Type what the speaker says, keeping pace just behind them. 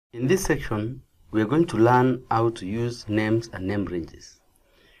In this section, we are going to learn how to use names and name ranges.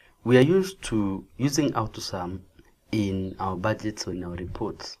 We are used to using AutoSum in our budgets or in our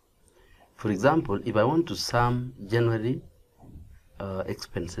reports. For example, if I want to sum January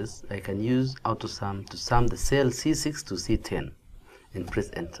expenses, I can use AutoSum to sum the cell C6 to C10 and press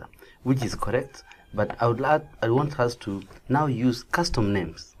enter, which is correct, but I want us to now use custom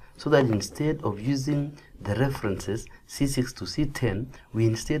names, so that instead of using the references C6 to C10, we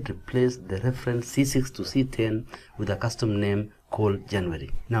instead replace the reference C6 to C10 with a custom name called January.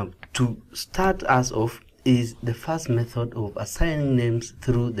 Now, to start us off is the first method of assigning names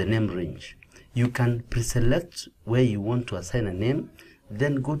through the name range. You can pre-select where you want to assign a name,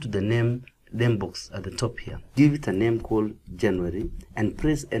 then go to the name box at the top here. Give it a name called January and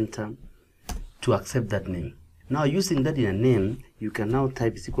press enter to accept that name. Now, using that in a name, you can now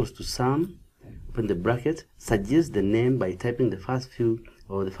type is equals to sum, open the bracket, suggest the name by typing the first few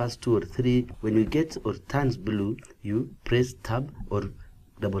or the first two or three. When you get or turns blue, you press tab or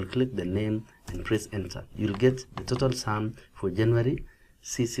double click the name and press enter. You'll get the total sum for January,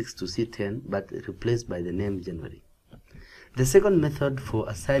 C6 to C10, but replaced by the name January. The second method for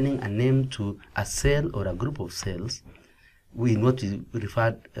assigning a name to a cell or a group of cells, in what is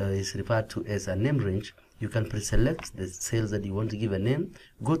referred to as a name range, you can pre-select the cells that you want to give a name,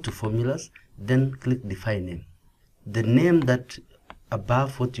 go to formulas, then click define name. The name that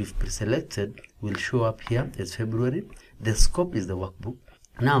above what you've pre-selected will show up here as February. The scope is the workbook.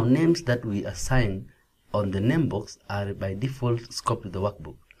 Now, names that we assign on the name box are by default scope with the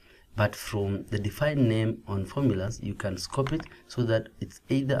workbook. But from the define name on formulas, you can scope it so that it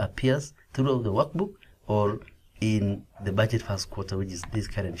either appears throughout the workbook or in the budget first quarter, which is this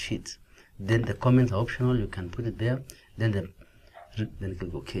current sheet. Then the comments are optional, you can put it there, then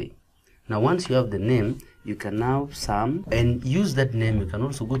click OK. Now, once you have the name, you can now sum and use that name. You can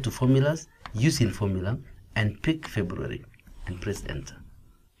also go to formulas, use in formula, and pick February and press enter.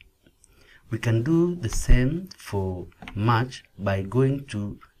 We can do the same for March by going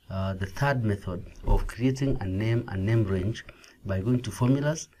to the third method of creating a name and name range by going to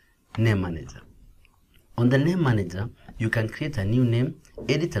formulas, name manager. On the name manager, you can create a new name,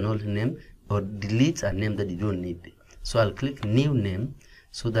 edit an old name, or delete a name that you don't need. So I'll click new name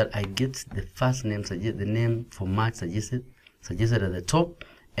so that I get the first name, the name for March suggested at the top,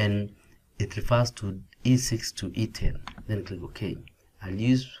 and it refers to E6 to E10. Then click OK.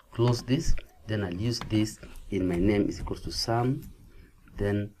 I'll close this, then I'll use this in my name is equals to sum,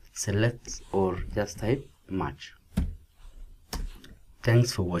 then select or just type March.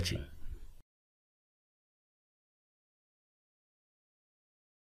 Thanks for watching.